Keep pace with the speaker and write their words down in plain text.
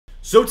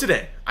So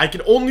today, I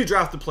can only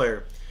draft the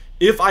player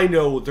if I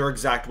know their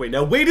exact weight.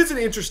 Now, weight is an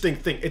interesting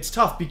thing. It's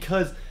tough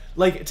because,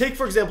 like, take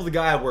for example the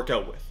guy I work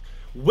out with.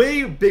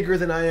 Way bigger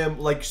than I am,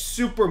 like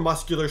super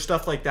muscular,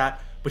 stuff like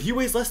that, but he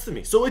weighs less than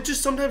me. So it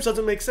just sometimes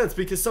doesn't make sense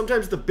because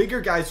sometimes the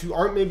bigger guys who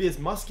aren't maybe as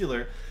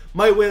muscular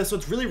might weigh less, so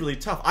it's really, really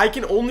tough. I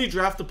can only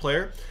draft the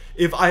player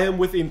if I am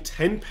within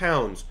 10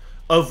 pounds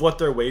of what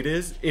their weight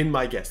is in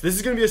my guess. This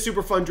is going to be a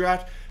super fun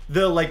draft.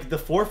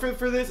 The forfeit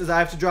for this is I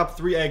have to drop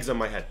 3 eggs on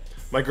my head.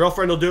 My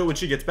girlfriend will do it when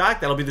she gets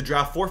back. That'll be the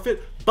draft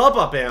forfeit.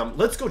 Bam.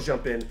 Let's go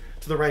jump in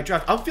to the ranked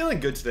draft. I'm feeling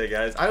good today,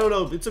 guys. I don't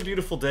know. It's a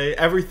beautiful day.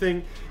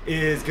 Everything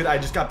is good. I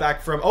just got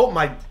back from... Oh,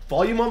 my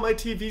volume on my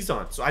TV's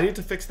on, so I need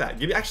to fix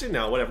that. Actually,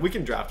 no, whatever. We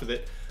can draft with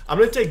it. I'm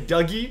going to take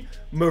Dougie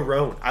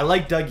Marone. I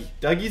like Dougie.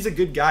 Dougie's a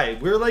good guy.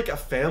 We're like a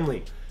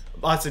family,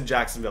 us in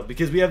Jacksonville,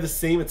 because we have the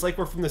same... It's like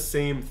we're from the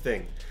same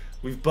thing.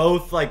 We've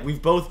both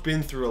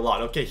been through a lot.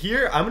 Okay,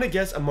 here, I'm going to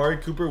guess Amari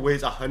Cooper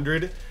weighs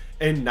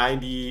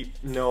 190.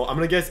 No, I'm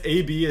going to guess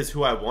AB is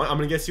who I want. I'm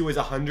going to guess he weighs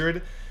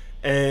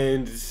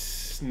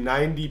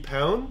 190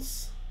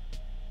 pounds.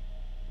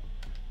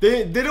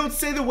 They don't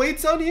say the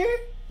weights on here?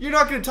 You're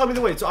not going to tell me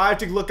the weight, so I have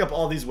to look up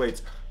all these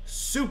weights.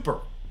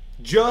 Super.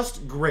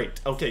 Just great.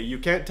 Okay, you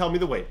can't tell me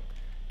the weight.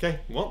 Okay,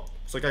 well,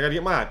 looks like I got to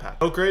get my iPad.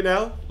 Joke right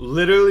now,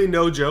 literally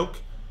no joke,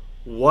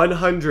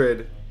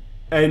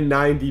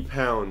 190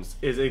 pounds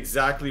is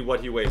exactly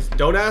what he weighs.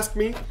 Don't ask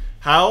me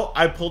how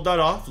I pulled that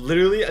off.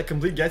 Literally a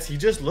complete guess. He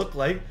just looked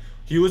like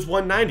he was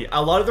 190.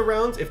 A lot of the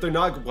rounds, if they're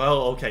not,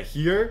 well, okay,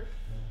 here,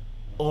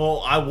 oh,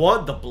 I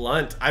want the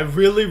blunt. I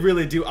really,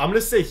 really do. I'm going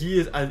to say he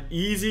is an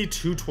easy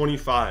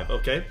 225,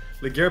 okay?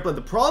 LeGarrette Blount.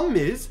 The problem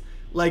is,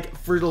 like,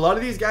 for a lot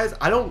of these guys,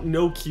 I don't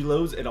know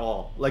kilos at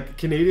all. Like,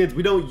 Canadians,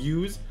 we don't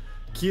use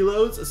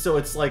kilos, so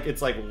it's like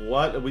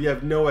what? We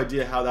have no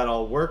idea how that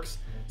all works.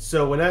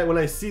 So when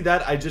I see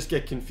that, I just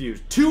get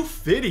confused.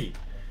 250.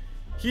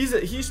 He's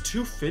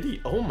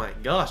 250. Oh my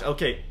gosh.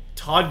 Okay,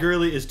 Todd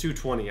Gurley is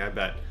 220, I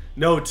bet.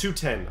 No,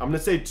 210. I'm gonna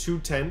say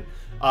 210.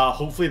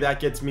 Hopefully that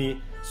gets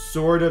me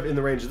sort of in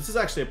the range. This is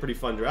actually a pretty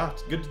fun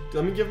draft. Good.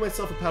 Let me give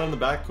myself a pat on the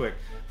back quick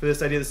for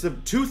this idea. This is a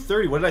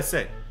 230. What did I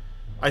say?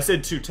 I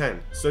said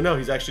 210. So no,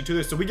 he's actually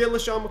 230. So we get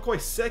LeSean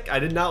McCoy. Sick. I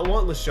did not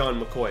want LeSean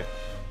McCoy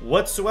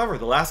whatsoever.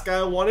 The last guy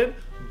I wanted,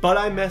 but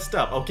I messed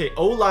up. Okay,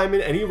 O-lineman,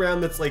 any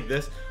round that's like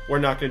this, we're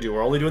not going to do.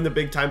 We're only doing the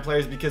big time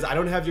players because I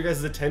don't have your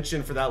guys'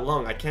 attention for that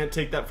long. I can't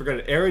take that for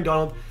granted. Aaron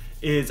Donald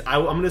is,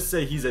 I'm going to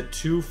say he's a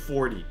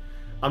 240.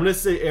 I'm going to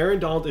say Aaron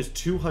Donald is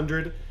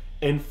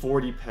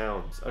 240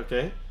 pounds,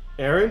 okay?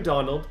 Aaron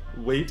Donald,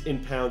 weight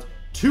in pounds,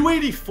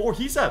 284.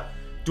 He's a,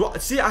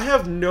 see, I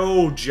have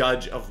no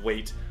judge of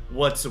weight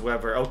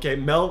whatsoever. Okay,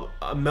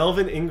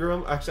 Melvin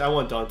Ingram, actually I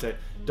want Dante.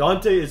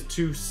 Dante is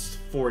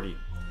 240.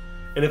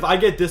 And if I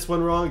get this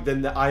one wrong,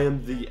 then I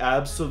am the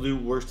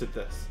absolute worst at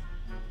this.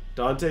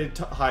 Dante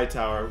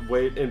Hightower,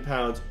 weight in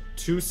pounds,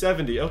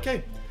 270.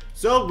 Okay,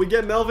 so we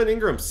get Melvin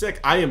Ingram.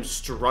 Sick. I am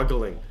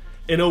struggling.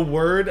 In a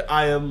word,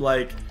 I am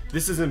like,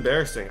 this is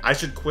embarrassing. I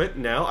should quit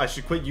now. I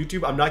should quit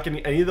YouTube. I'm not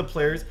getting any of the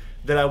players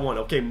that I want.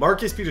 Okay,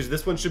 Marcus Peters.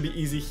 This one should be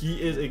easy.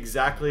 He is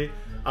exactly,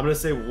 I'm going to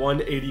say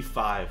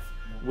 185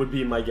 would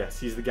be my guess.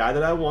 He's the guy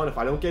that I want. If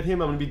I don't get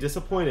him, I'm going to be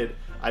disappointed.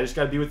 I just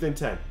got to be within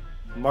 10.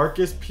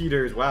 Marcus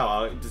Peters.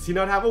 Wow. Does he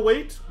not have a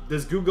weight?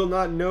 Does Google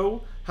not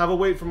have a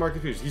weight for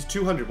Marcus Peters? He's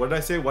 200. What did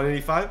I say?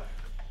 185?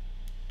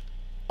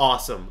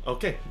 Awesome.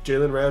 Okay.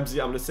 Jalen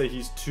Ramsey. I'm going to say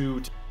he's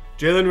 2.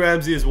 Jalen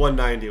Ramsey is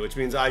 190, which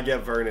means I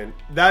get Vernon.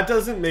 That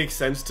doesn't make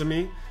sense to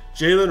me.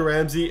 Jalen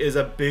Ramsey is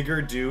a bigger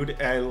dude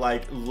and,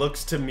 like,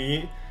 looks to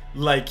me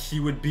like he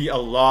would be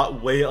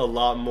weigh a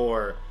lot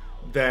more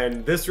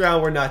than this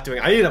round. We're not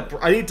doing.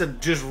 I need to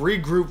just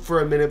regroup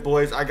for a minute,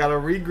 boys. I got to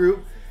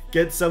regroup.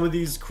 Get some of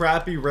these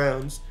crappy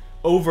rounds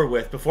over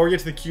with before we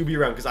get to the QB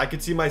round, because I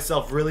could see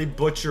myself really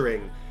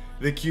butchering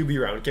the QB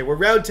round. Okay, we're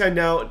round 10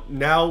 now.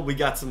 Now we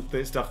got some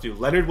stuff to do.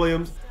 Leonard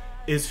Williams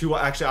is who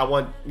actually I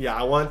want. Yeah,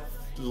 I want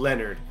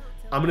Leonard.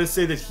 I'm going to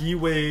say that he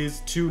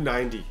weighs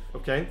 290,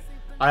 okay?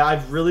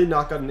 I've really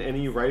not gotten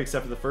any right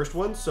except for the first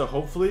one, so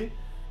hopefully,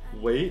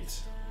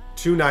 wait,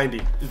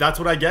 290. That's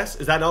what I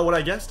guessed? Is that not what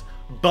I guessed?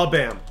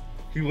 Bam.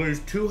 He weighs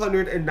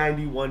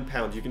 291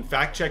 pounds. You can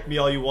fact check me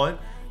all you want.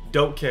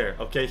 Don't care.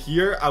 Okay,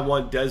 here I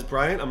want Des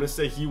Bryant. I'm gonna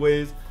say he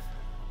weighs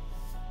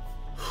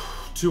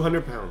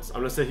 200 pounds. I'm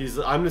gonna say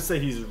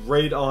he's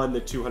right on the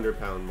 200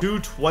 pound mark.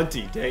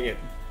 220. Dang it.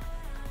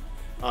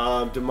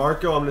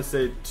 DeMarco, I'm gonna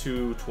say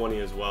 220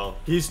 as well.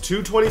 He's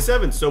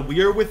 227. So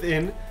we are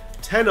within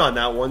 10 on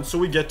that one. So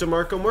we get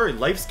DeMarco Murray.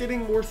 Life's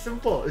getting more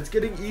simple. It's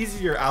getting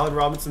easier. Allen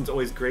Robinson's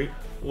always great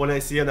when I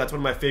see him. That's one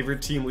of my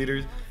favorite team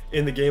leaders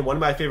in the game. One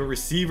of my favorite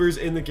receivers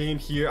in the game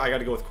here. I got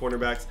to go with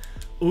cornerbacks.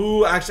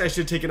 Ooh, actually, I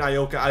should have taken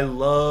Ioka. I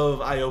love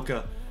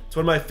Ioka. It's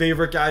one of my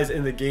favorite guys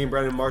in the game.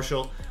 Brandon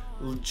Marshall.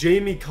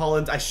 Jamie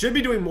Collins. I should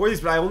be doing more of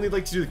these, but I only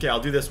like to do, okay, I'll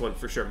do this one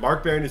for sure.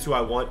 Mark Barron is who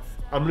I want.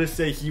 I'm going to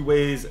say he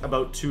weighs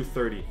about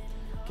 230.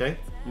 Okay?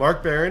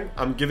 Mark Barron,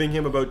 I'm giving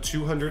him about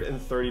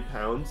 230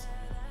 pounds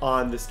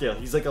on the scale.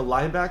 He's like a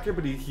linebacker,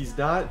 but he's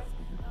not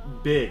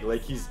big.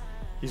 Like, he's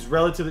He's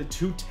relatively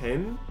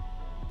 210.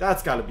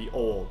 That's got to be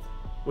old.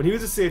 When he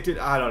was a safety,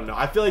 I don't know.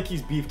 I feel like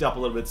he's beefed up a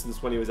little bit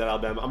since when he was at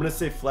Alabama. I'm going to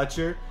say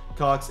Fletcher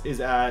Cox is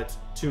at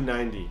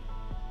 290.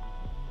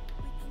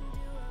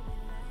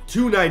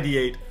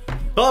 298.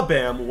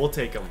 Ba-bam. We'll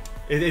take him.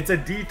 It's a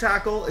D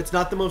tackle. It's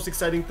not the most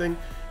exciting thing.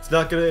 It's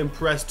not going to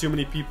impress too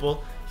many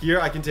people. Here,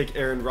 I can take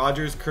Aaron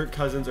Rodgers, Kirk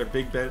Cousins, or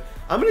Big Ben.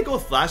 I'm going to go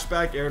with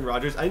flashback Aaron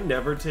Rodgers. I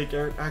never take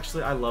Aaron.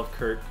 Actually, I love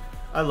Kirk.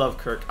 I love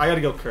Kirk. I got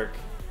to go Kirk.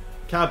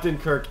 Captain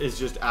Kirk is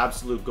just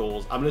absolute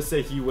goals. I'm going to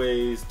say he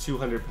weighs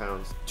 200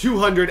 pounds.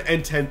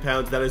 210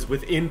 pounds. That is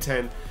within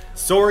 10.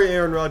 Sorry,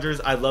 Aaron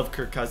Rodgers. I love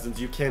Kirk Cousins.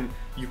 You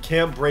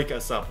can't break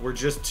us up. We're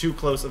just too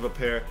close of a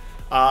pair.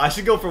 I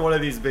should go for one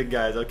of these big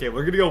guys. Okay,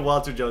 we're going to go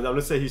Walter Jones. I'm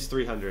going to say he's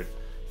 300.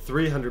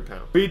 300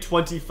 pounds.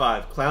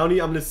 325.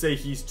 Clowney, I'm going to say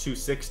he's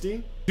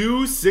 260.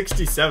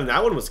 267.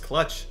 That one was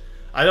clutch.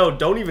 I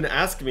don't even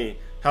ask me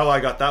how I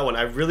got that one.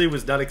 I really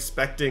was not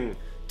expecting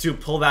to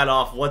pull that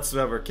off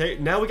whatsoever. Okay,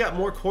 now we got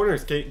more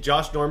corners. Okay,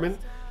 Josh Norman.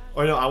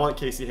 Or no, I want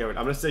Casey Hayward.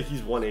 I'm going to say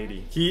he's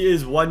 180. He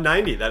is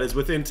 190. That is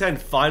within 10.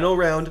 Final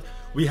round,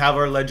 we have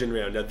our legend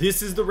round. Now,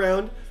 this is the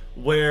round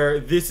where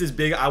this is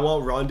big. I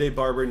want Rondé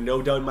Barber,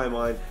 no doubt in my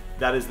mind.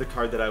 That is the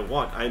card that I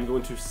want. I'm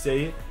going to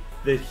say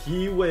that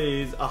he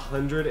weighs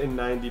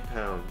 190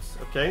 pounds.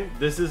 Okay,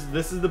 this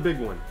is the big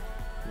one.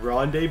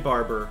 Rondé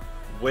Barber,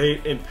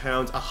 weight in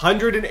pounds,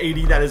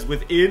 180. That is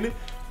within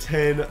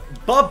 10.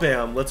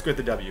 Ba-bam. Let's go with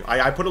the W.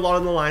 I put a lot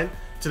on the line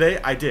today.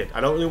 I did.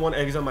 I don't really want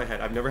eggs on my head.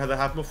 I've never had that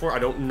happen before. I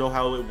don't know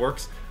how it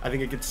works. I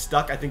think it gets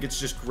stuck. I think it's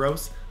just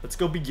gross. Let's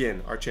go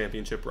begin our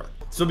championship run.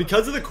 So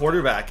because of the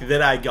quarterback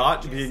that I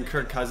got being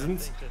Kirk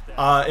Cousins,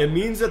 it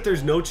means that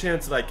there's no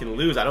chance that I can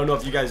lose. I don't know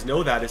if you guys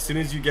know that. As soon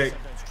as you get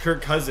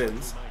Kirk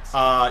Cousins,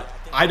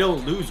 I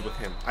don't lose with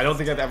him. I don't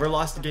think I've ever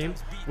lost a game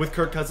with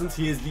Kirk Cousins.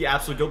 He is the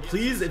absolute GOAT.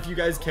 Please, if you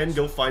guys can,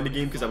 go find a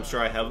game, because I'm sure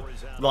I have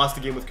lost a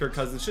game with Kirk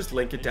Cousins. Just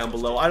link it down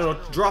below. I don't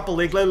know, drop a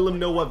link, let them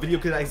know what video,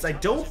 because I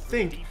don't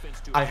think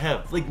I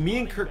have. Like, me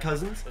and Kirk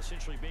Cousins,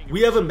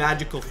 we have a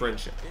magical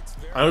friendship.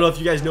 I don't know if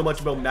you guys know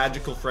much about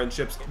magical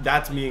friendships.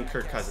 That's me and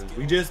Kirk Cousins.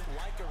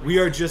 We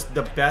are just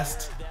the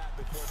best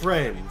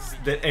friends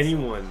that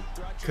anyone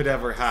could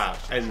ever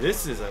have. And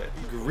this is a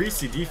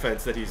greasy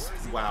defense that he's,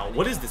 wow,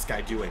 what is this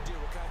guy doing?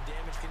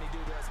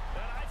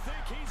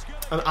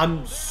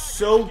 I'm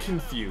so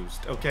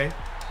confused, okay?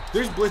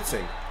 There's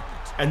blitzing.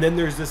 And then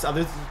there's this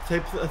other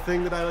type of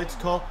thing that I like to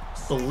call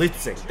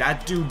blitzing.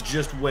 That dude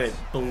just went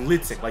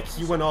blitzing. Like,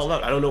 he went all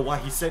out. I don't know why.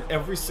 He sent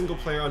every single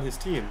player on his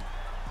team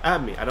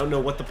at me. I don't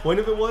know what the point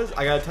of it was.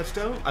 I got a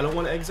touchdown. I don't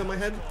want eggs on my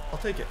head. I'll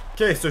take it.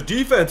 Okay, so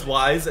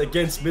defense-wise,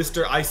 against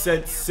Mr. I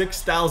sent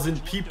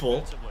 6,000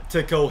 people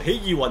to go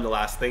hit you on the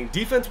last thing.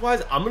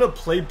 Defense-wise, I'm going to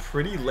play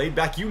pretty laid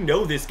back. You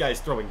know this guy's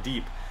throwing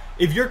deep.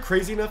 If you're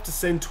crazy enough to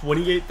send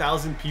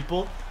 28,000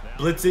 people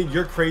blitzing,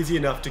 you're crazy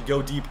enough to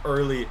go deep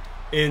early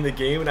in the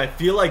game. And I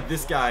feel like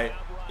this guy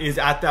is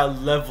at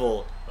that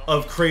level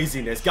of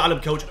craziness. Got him,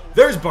 coach.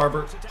 There's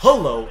Barber.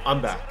 Hello.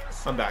 I'm back.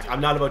 I'm back.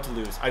 I'm not about to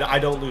lose. I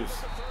don't lose.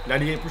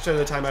 98% of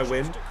the time I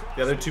win.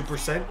 The other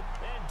 2%,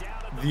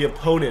 the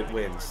opponent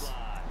wins.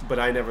 But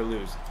I never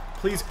lose.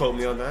 Please quote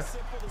me on that.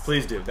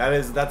 Please do.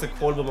 That's a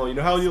quotable moment. You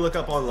know how you look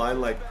up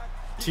online like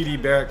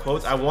TDBarrett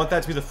quotes? I want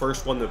that to be the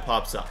first one that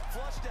pops up.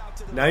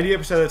 98%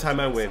 of the time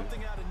I win.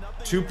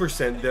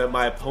 2% that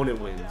my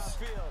opponent wins.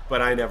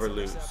 But I never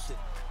lose.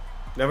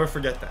 Never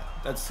forget that.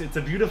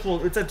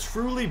 It's a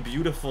truly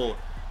beautiful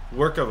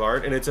work of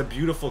art, and it's a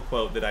beautiful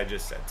quote that I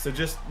just said. So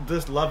just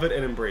love it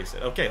and embrace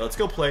it. Okay, let's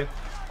go play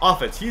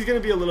offense. He's going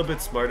to be a little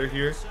bit smarter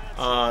here.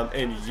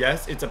 And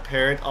yes, it's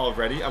apparent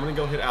already. I'm going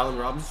to go hit Allen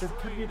Robinson.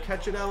 Can you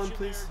catch it, Allen,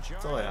 please?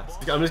 That's all I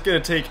ask. I'm just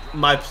going to take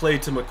my play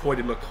to McCoy.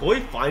 Did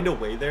McCoy find a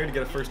way there to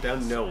get a first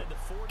down? No.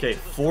 Okay,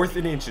 4th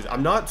and inches.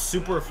 I'm not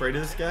super afraid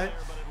of this guy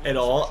at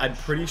all. I'm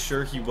pretty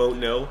sure he won't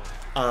know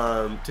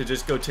to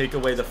just go take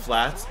away the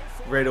flats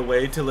right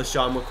away to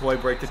LaShawn McCoy,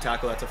 break the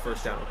tackle. That's a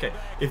first down. Okay,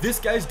 if this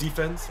guy's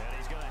defense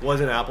was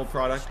an Apple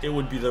product, it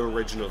would be the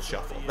original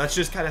shuffle. That's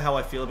just kind of how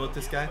I feel about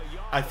this guy.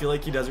 I feel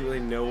like he doesn't really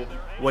know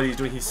what he's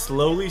doing. He's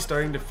slowly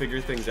starting to figure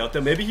things out.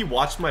 Though maybe he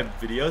watched my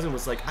videos and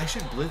was like, I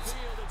should blitz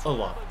a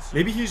lot.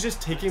 Maybe he's just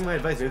taking my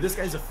advice. Maybe this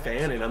guy's a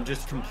fan and I'm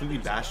just completely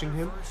bashing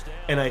him,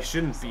 and I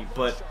shouldn't be.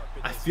 But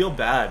I feel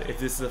bad if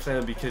this is a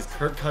fan, because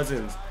Kirk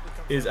Cousins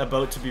is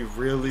about to be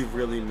really,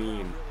 really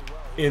mean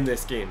in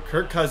this game.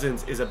 Kirk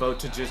Cousins is about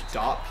to just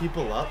dot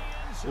people up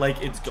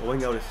like it's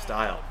going out of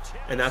style.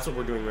 And that's what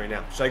we're doing right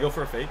now. Should I go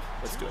for a fake?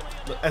 Let's do it.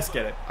 Let's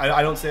get it.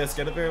 I don't say let's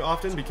get it very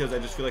often because I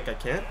just feel like I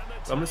can't.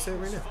 But I'm going to say it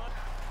right now.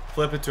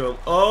 Flip it to him.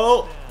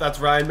 Oh, that's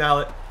Ryan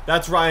Mallett.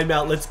 That's Ryan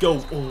Mallett. Let's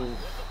go. Oh,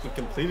 he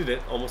completed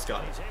it. Almost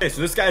got it. Okay, so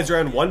this guy's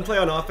ran 1 play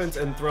on offense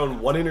and thrown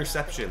 1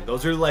 interception.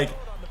 Those are like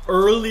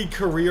early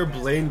career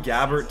Blaine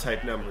Gabbert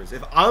type numbers.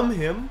 If I'm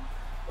him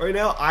right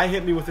now, I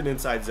hit me with an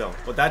inside zone.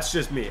 But that's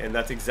just me, and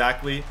that's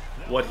exactly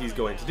what he's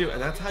going to do. And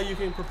that's how you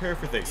can prepare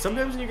for things.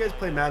 Sometimes when you guys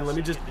play Madden, let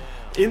me just,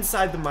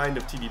 inside the mind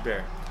of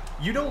TDBarrett,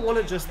 you don't want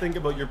to just think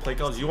about your play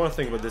calls. You want to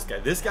think about this guy.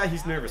 This guy,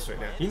 he's nervous right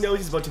now. He knows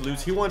he's about to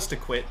lose. He wants to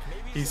quit.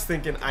 He's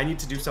thinking, I need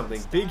to do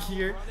something big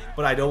here,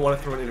 but I don't want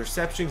to throw an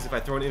interception, because if I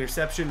throw an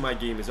interception, my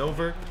game is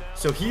over.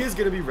 So he is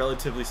going to be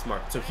relatively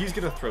smart. So he's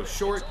going to throw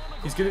short.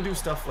 He's going to do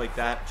stuff like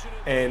that,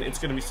 and it's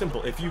going to be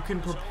simple. If you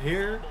can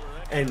prepare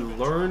and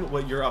learn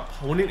what your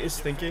opponent is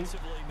thinking,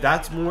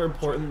 that's more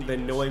important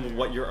than knowing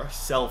what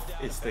yourself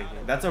is thinking.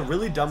 That's a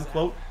really dumb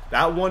quote.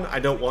 That one, I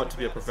don't want to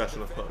be a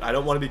professional quote. I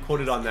don't want to be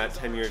quoted on that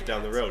 10 years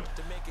down the road.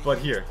 But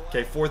here,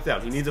 okay, 4th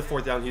down. He needs a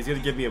 4th down. He's going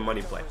to give me a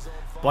money play.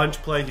 Bunch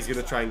play. He's going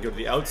to try and go to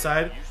the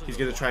outside. He's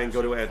going to try and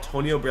go to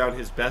Antonio Brown,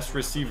 his best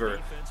receiver,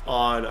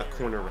 on a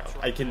corner route.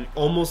 I can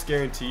almost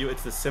guarantee you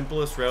it's the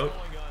simplest route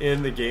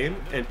in the game,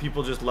 and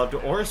people just love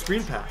to, or a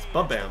screen pass.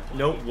 Bam.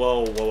 No,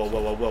 whoa.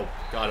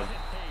 Got him.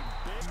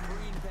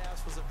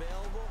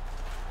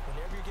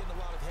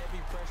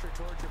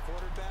 Towards your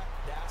quarterback,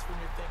 that's when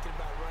you're thinking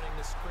about running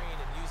the screen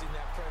and using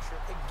that pressure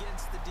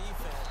against the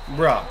defense.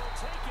 Bruh.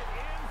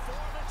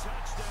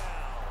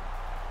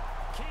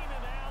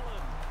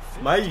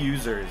 My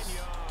users,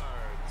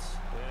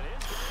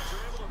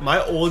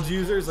 my old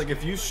users, like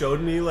if you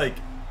showed me like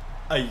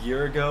a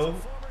year ago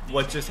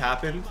what just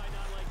happened,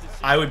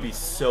 I would be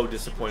so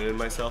disappointed in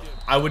myself.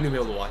 I wouldn't even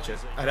be able to watch it.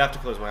 I'd have to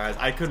close my eyes.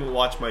 I couldn't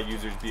watch my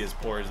users be as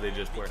poor as they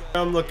just were.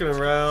 I'm looking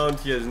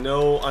around. He has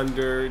no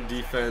under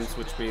defense,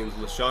 which means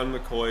LaShawn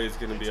McCoy is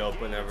going to be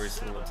open every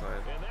single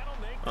time.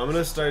 I'm going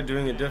to start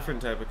doing a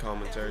different type of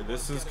commentary.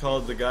 This is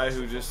called the guy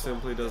who just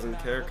simply doesn't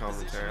care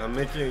commentary. I'm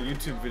making a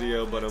YouTube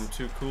video, but I'm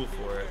too cool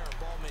for it.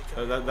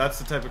 That's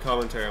the type of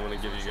commentary I'm going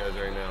to give you guys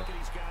right now.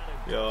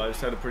 Yo, I just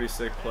had a pretty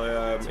sick play.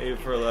 I'm 8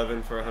 for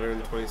 11 for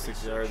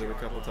 126 yards and a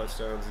couple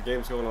touchdowns. The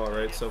game's going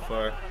alright so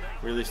far.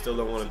 Really still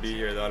don't want to be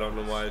here though. I don't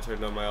know why I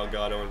turned on my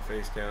Elgato and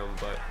face cam,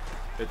 but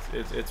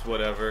it's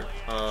whatever.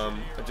 I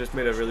just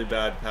made a really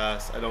bad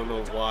pass. I don't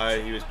know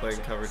why he was playing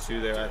cover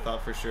 2 there. I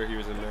thought for sure he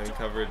was in man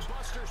coverage.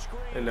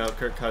 And now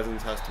Kirk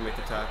Cousins has to make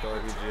the tackle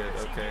and he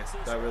did. Okay,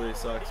 that really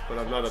sucks. But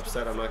I'm not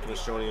upset. I'm not going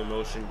to show any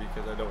emotion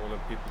because I don't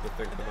want people to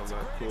think that I'm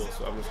not cool.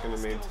 So I'm just going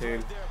to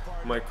maintain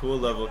my cool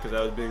level because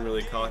I was being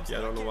really cocky. I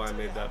don't know why I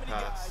made that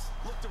pass.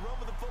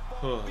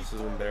 Oh, this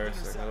is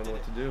embarrassing. I don't know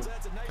what to do.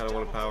 Kind of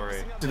want a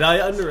Powerade. Did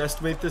I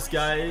underestimate this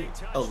guy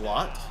a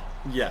lot?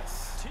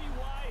 Yes.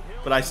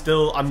 But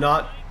I'm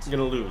not going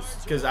to lose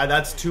because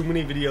that's too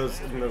many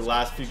videos in the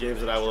last few games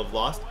that I will have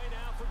lost.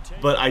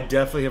 But I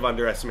definitely have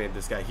underestimated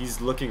this guy.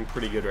 He's looking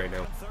pretty good right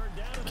now.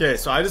 Okay,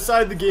 so I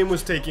decided the game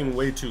was taking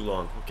way too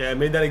long. Okay, I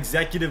made that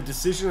executive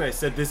decision. I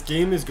said this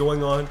game is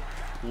going on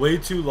way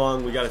too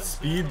long. We got to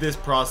speed this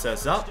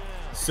process up.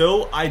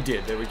 So I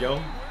did. There we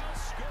go.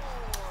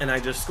 And I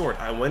just scored.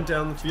 I went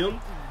down the field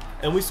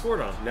and we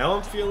scored on him. Now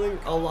I'm feeling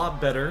a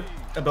lot better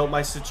about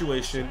my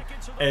situation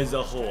as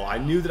a whole. I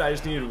knew that I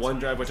just needed one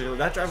drive, which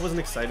that drive wasn't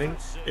exciting.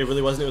 It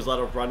really wasn't. It was a lot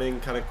of running,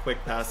 kind of quick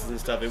passes and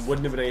stuff. It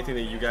wouldn't have been anything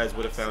that you guys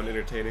would have found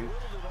entertaining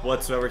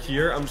whatsoever.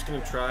 Here, I'm just going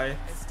to try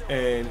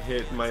and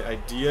hit. My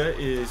idea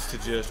is to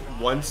just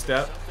one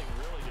step.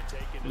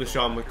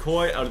 LaShawn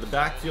McCoy out of the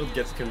backfield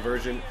gets a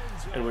conversion,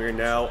 and we're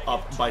now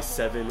up by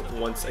 7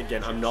 once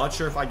again. I'm not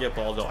sure if I get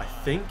ball, though. I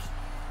think,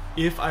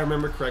 if I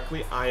remember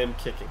correctly, I am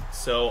kicking.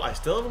 So I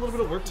still have a little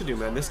bit of work to do,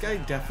 man. This guy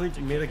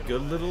definitely made a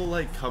good little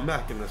like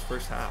comeback in this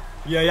first half.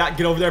 Yeah,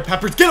 get over there,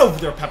 Peppers. Get over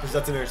there, Peppers.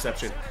 That's an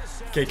interception.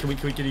 Okay, can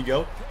he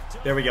go?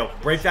 There we go.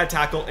 Break that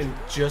tackle and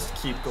just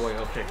keep going.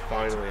 Okay,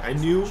 finally. I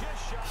knew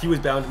he was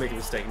bound to make a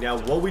mistake. Now,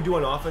 what we do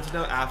on offense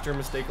now after a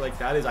mistake like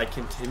that is I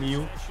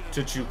continue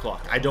to chew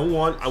clock. I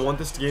want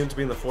this game to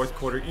be in the 4th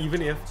quarter.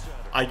 Even if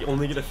I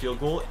only get a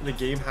field goal, the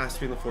game has to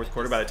be in the 4th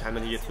quarter by the time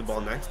that he gets the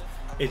ball next.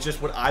 It's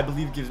just what I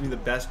believe gives me the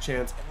best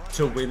chance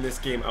to win this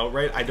game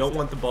outright. I don't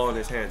want the ball in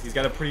his hands. He's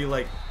got a pretty,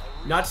 like,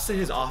 not to say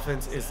his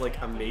offense is,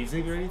 like,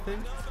 amazing or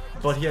anything,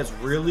 but he has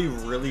really,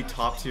 really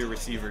top-tier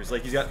receivers.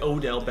 Like, he's got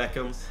Odell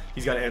Beckham.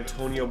 He's got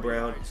Antonio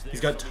Brown.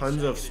 He's got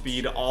tons of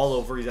speed all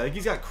over. I think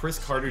he's got Chris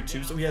Carter,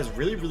 too. So he has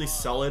really, really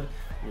solid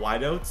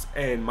wideouts.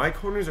 And my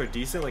corners are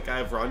decent. Like, I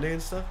have Rondé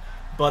and stuff.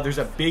 But there's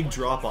a big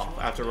drop-off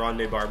after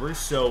Rondé Barber.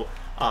 So,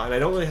 and I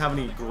don't really have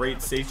any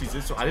great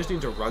safeties. So I just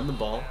need to run the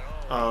ball.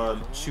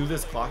 Chew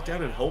this clock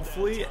down and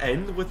hopefully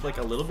end with like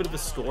a little bit of a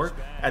score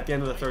at the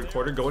end of the 3rd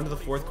quarter. Go into the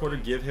 4th quarter,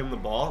 give him the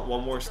ball,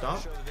 one more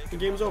stop, the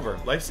game's over.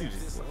 Life's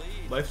easy.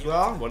 Life's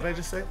well. What did I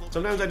just say?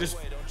 Sometimes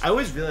I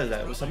always realize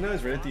that. But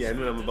sometimes right at the end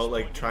when I'm about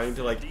like trying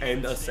to like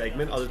end a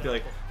segment, I'll just be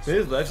like,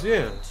 let's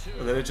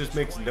and then it just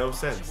makes no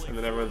sense. And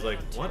then everyone's like,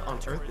 what on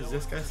earth is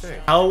this guy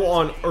saying? How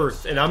on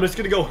earth? And I'm just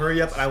gonna go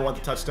hurry up and I want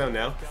the touchdown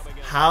now.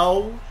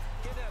 How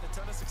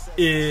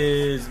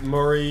is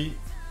Murray?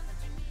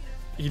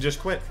 He just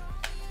quit.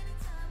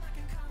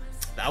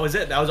 That was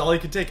it. That was all he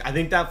could take. I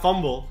think that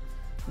fumble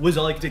was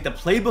all he could take. The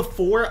play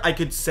before, I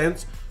could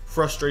sense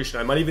frustration.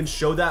 I might even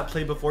show that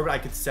play before, but I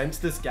could sense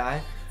this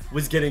guy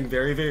was getting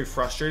very, very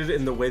frustrated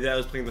in the way that I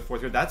was playing the 4th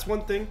quarter. That's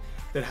one thing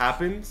that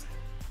happens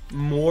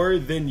more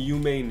than you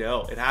may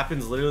know. It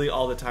happens literally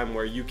all the time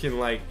where you can,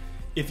 like,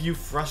 if you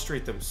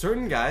frustrate them.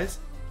 Certain guys,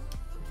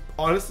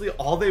 honestly,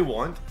 all they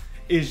want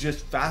is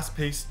just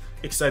fast-paced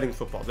exciting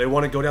football. They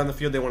want to go down the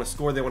field, they want to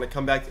score, they want to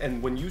come back,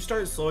 and when you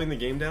start slowing the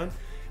game down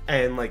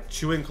and like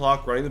chewing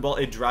clock, running the ball,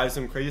 it drives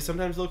them crazy.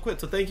 Sometimes they'll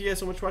quit. So thank you guys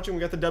so much for watching. We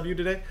got the W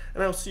today,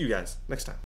 and I'll see you guys next time.